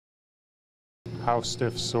How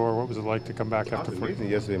stiff, sore? What was it like to come back after?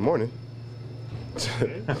 Yesterday morning. It's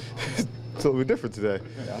a little bit different today.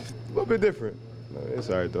 Yeah. A little bit different. No, it's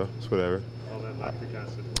all right though. It's whatever. All that lactic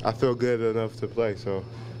acid. I feel good enough to play, so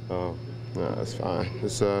no, it's fine.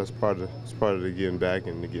 It's part of the getting back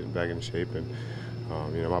and the getting back in shape, and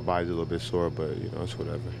you know, my body's a little bit sore, but you know, it's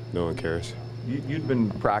whatever. No one cares. You'd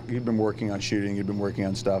been working on shooting. You'd been working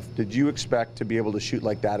on stuff. Did you expect to be able to shoot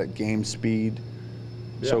like that at game speed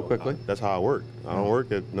so quickly? That's how I work. I don't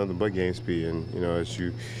work at nothing but game speed, and you know, as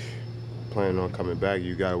you planning on coming back,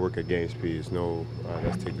 you got to work at game speed. It's no,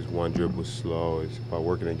 let's take this one dribble slow. It's about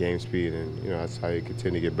working at game speed, and you know, that's how you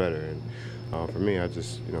continue to get better. And for me, I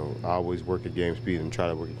just, you know, I always work at game speed and try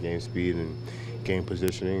to work at game speed and game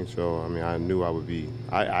positioning. So I mean, I knew I would be.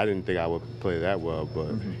 I didn't think I would play that well,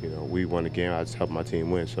 but you know, we won the game. I just helped my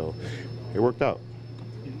team win, so it worked out.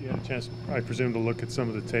 You had a chance, I presume, to look at some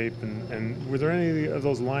of the tape, and were there any of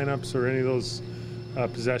those lineups or any of those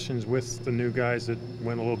possessions with the new guys that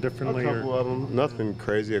went a little differently? A couple of them, nothing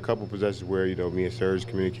crazy. A couple of possessions where, you know, me and Serge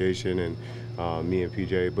communication, and me and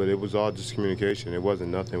PJ, but it was all just communication. It wasn't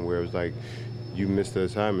nothing where it was like you missed the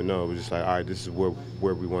assignment. No, it was just like, all right, this is where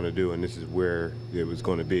we want to do, and this is where it was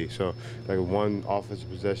going to be. So like one offensive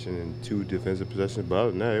possession and two defensive possessions, but other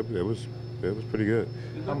than that, it was pretty good.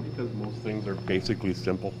 Is that because most things are basically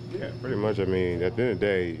simple? Yeah, pretty much. I mean, at the end of the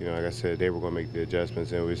day, you know, like I said, they were going to make the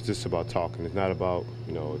adjustments, and it was just about talking. It's not about,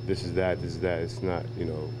 you know, this is that, this is that. It's not, you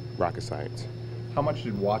know, rocket science. How much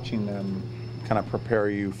did watching them kind of prepare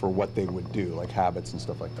you for what they would do, like habits and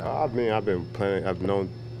stuff like that? I mean, I've known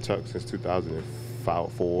Chuck since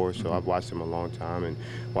 2004, so I've watched him a long time, and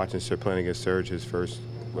watching playing against Serge his first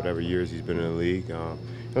whatever years he's been in the league.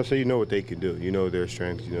 So you know what they can do. You know their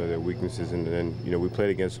strengths, you know their weaknesses, and then, you know, we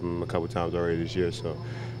played against them a couple times already this year, so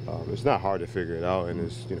it's not hard to figure it out. And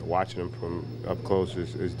it's, you know, watching them from up close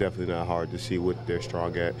is definitely not hard to see what they're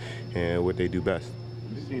strong at and what they do best.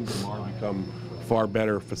 You've seen DeMar become far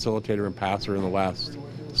better facilitator and passer in the last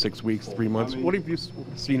 6 weeks, 3 months. What have you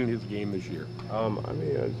seen in his game this year? I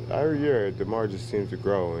mean, every year DeMar just seems to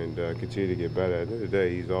grow and continue to get better. At the end of the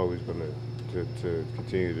day, he's always going to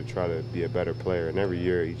continue to try to be a better player, and every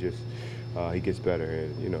year he just he gets better,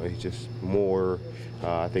 and you know, he's just more.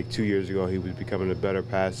 I think 2 years ago he was becoming a better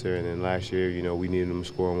passer, and then last year, you know, we needed him to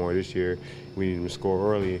score more. This year we needed him to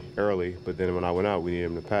score early, but then when I went out, we needed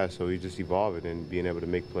him to pass. So he's just evolving and being able to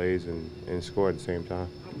make plays and score at the same time.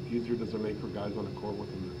 How much easier does it make for guys on the court with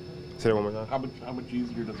him? Say that one more time. How much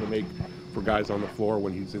easier does it make for guys on the floor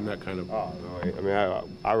when he's in that kind of? Oh, no, I mean,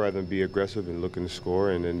 I'd rather be aggressive and looking to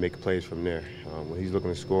score and then make plays from there. When he's looking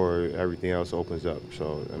to score, everything else opens up.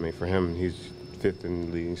 So, I mean, for him, he's fifth in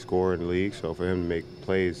the leading scorer in the league. So for him to make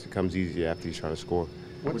plays, it comes easy after he's trying to score.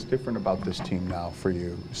 What's different about this team now for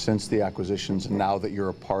you since the acquisitions and now that you're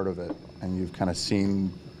a part of it and you've kind of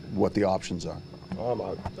seen what the options are?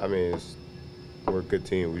 I mean, we're a good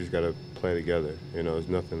team. We just got to play together. You know, it's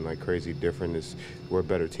nothing like crazy different. We're a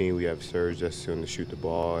better team. We have Serge that's going to shoot the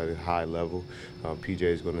ball at a high level. PJ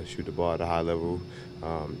is going to shoot the ball at a high level.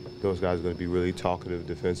 Those guys are going to be really talkative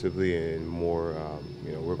defensively and more,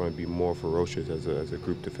 you know, we're going to be more ferocious as a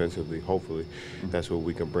group defensively. Hopefully, that's what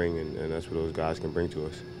we can bring, and that's what those guys can bring to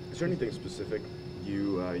us. Is there anything specific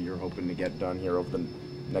you're hoping to get done here over the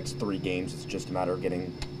next 3 games? It's just a matter of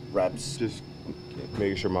getting reps. Just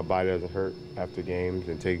making sure my body doesn't hurt after games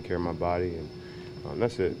and taking care of my body, and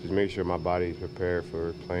that's it. Just making sure my body's prepared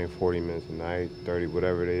for playing 40 minutes a night, 30,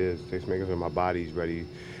 whatever it is. Just making sure my body's ready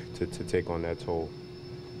to take on that toll.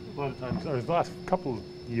 A lot of times, or the last couple of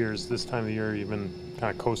years, this time of the year, you've been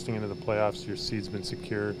kind of coasting into the playoffs. Your seed's been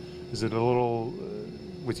secure. Is it a little,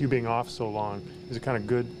 with you being off so long, is it kind of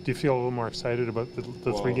good? Do you feel a little more excited about the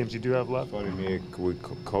 3 games you do have left? Funny, me and we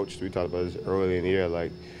talked about this early in the year,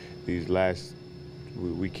 like these last.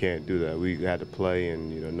 We can't do that. We had to play,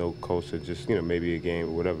 and you know, no coach, just, you know, maybe a game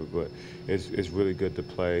or whatever. But it's really good to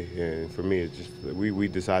play, and for me, it's just we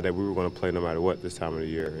decided that we were going to play no matter what this time of the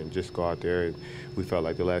year, and just go out there. And we felt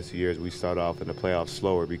like the last 2 years we started off in the playoffs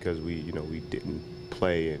slower because we didn't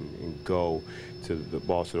play and go to the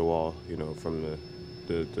balls to the wall, you know, from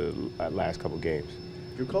the last couple of games.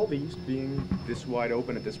 Do you recall the East being this wide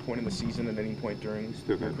open at this point in the season at any point during? We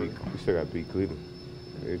still got to beat Cleveland.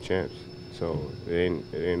 They're champs. So it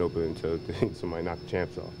ain't open until somebody knock the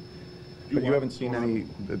champs off. But you haven't seen any,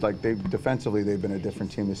 like, defensively they've been a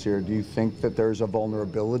different team this year. Do you think that there's a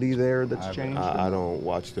vulnerability there that's changed? I don't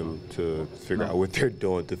watch them to figure out what they're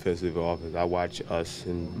doing defensive offense. I watch us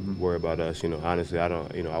and worry about us. You know, honestly, I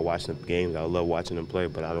don't. You know, I watch the games. I love watching them play,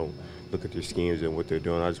 but I don't look at their schemes and what they're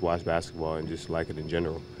doing. I just watch basketball and just like it in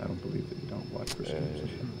general. I don't believe that you don't watch for schemes.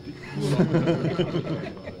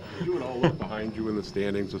 You would all look behind you in the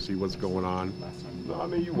standings to see what's going on. No, I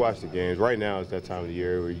mean, you watch the games. Right now it's that time of the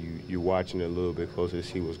year where you're watching it a little bit closer to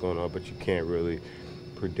see what's going on, but you can't really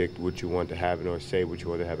predict what you want to happen or say what you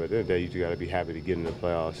want to have. At the end of the day, you just got to be happy to get in the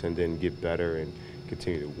playoffs and then get better and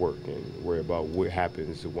continue to work and worry about what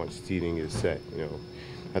happens once seeding is set. You know,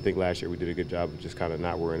 I think last year we did a good job of just kind of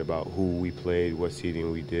not worrying about who we played, what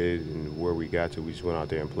seeding we did, and where we got to. We just went out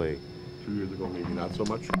there and played. 2 years ago, maybe not so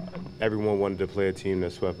much. Everyone wanted to play a team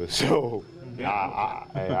that swept us, so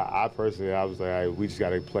I personally, I was like, all right, we just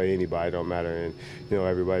got to play anybody, it don't matter. And you know,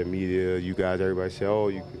 everybody, media, you guys, everybody said, oh,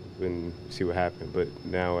 you can see what happened. But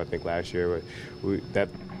now I think last year we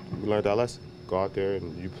learned our lesson. Go out there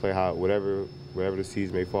and you play whatever the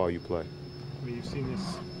seeds may fall, you play. I mean, you've seen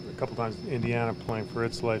this a couple times. Indiana playing for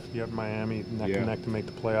its life. You have Miami neck and neck to make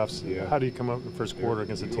the playoffs. Yeah. How do you come out in the first quarter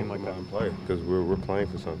against a team like that? Because we're playing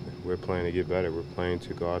for something. We're playing to get better. We're playing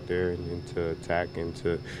to go out there and to attack and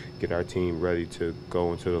to get our team ready to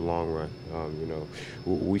go into the long run. You know,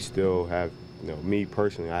 we still have. You know, me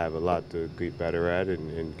personally, I have a lot to get better at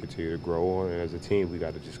and continue to grow on. And as a team, we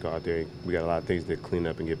got to just go out there. We got a lot of things to clean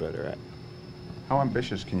up and get better at. How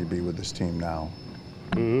ambitious can you be with this team now?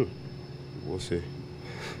 We'll see.